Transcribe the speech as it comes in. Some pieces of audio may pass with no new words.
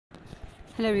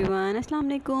Hello everyone, Assalamu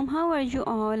alaikum. How are you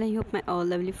all? I hope my all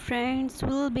lovely friends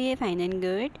will be fine and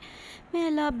good. May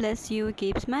Allah bless you,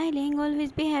 keep smiling,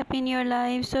 always be happy in your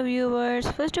life. So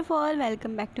viewers, first of all,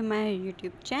 welcome back to my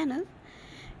YouTube channel.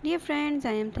 Dear friends,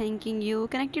 I am thanking you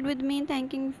connected with me,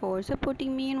 thanking for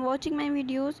supporting me and watching my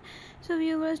videos. So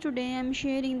viewers, today I am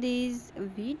sharing this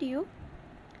video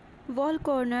wall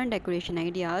corner decoration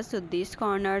ideas. So these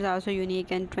corners are so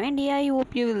unique and trendy. I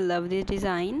hope you will love this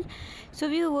design. So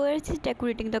viewers,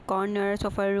 decorating the corners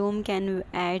of a room can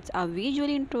add a visual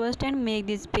interest and make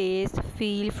this space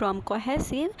feel from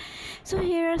cohesive. So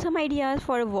here are some ideas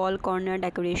for wall corner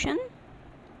decoration.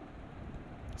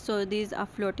 So these are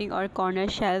floating or corner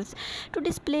shelves to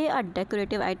display a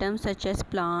decorative items such as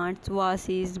plants,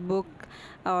 vases, book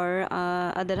or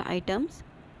other items.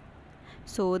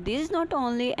 So this not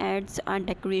only adds a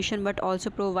decoration but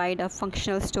also provide a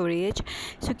functional storage.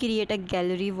 So create a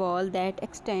gallery wall that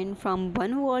extend from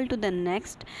one wall to the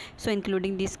next, so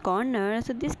including this corner.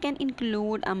 So this can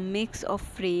include a mix of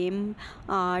frame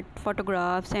art,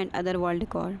 photographs and other wall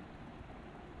decor.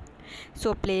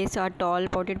 So place a tall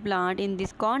potted plant in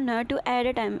this corner to add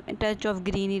a touch of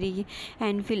greenery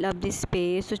and fill up this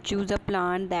space. So choose a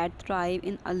plant that thrive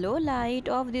in a low light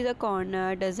of this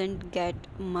corner doesn't get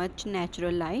much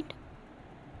natural light.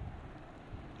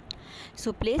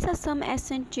 So place a some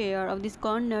accent chair of this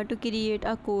corner to create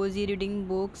a cozy reading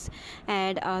books,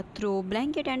 add a throw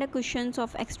blanket and a cushions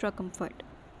of extra comfort.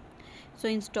 So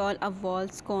install a wall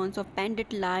sconce of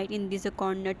pendant light in this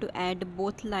corner to add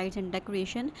both lights and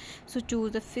decoration. So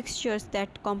choose the fixtures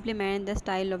that complement the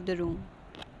style of the room.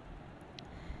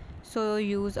 So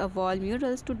use a wall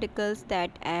murals to decals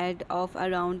that add off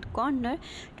around corner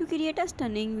to create a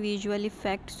stunning visual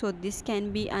effect. So this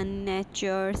can be a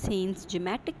nature scenes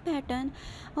geometric pattern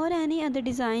or any other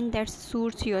design that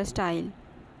suits your style.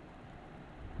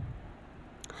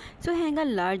 So hang a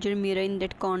larger mirror in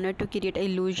that corner to create an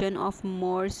illusion of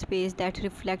more space that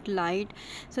reflect light.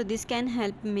 So this can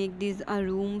help make this a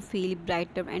room feel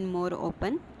brighter and more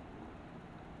open.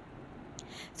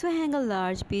 So hang a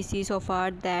large piece of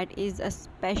art that is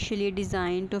especially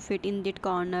designed to fit in that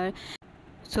corner.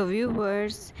 So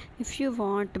viewers, if you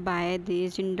want to buy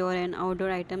these indoor and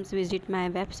outdoor items, visit my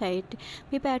website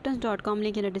bpatterns.com,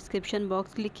 link in the description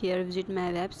box. Click here, visit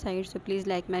my website. So please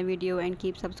like my video and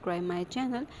keep subscribe my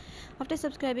channel. After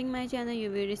subscribing my channel, you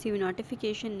will receive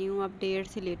notification new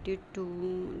updates related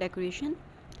to decoration.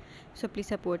 So please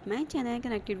support my channel,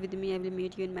 connected with me. I will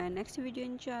meet you in my next video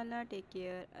inshallah. Take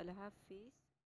care. Allah Hafiz.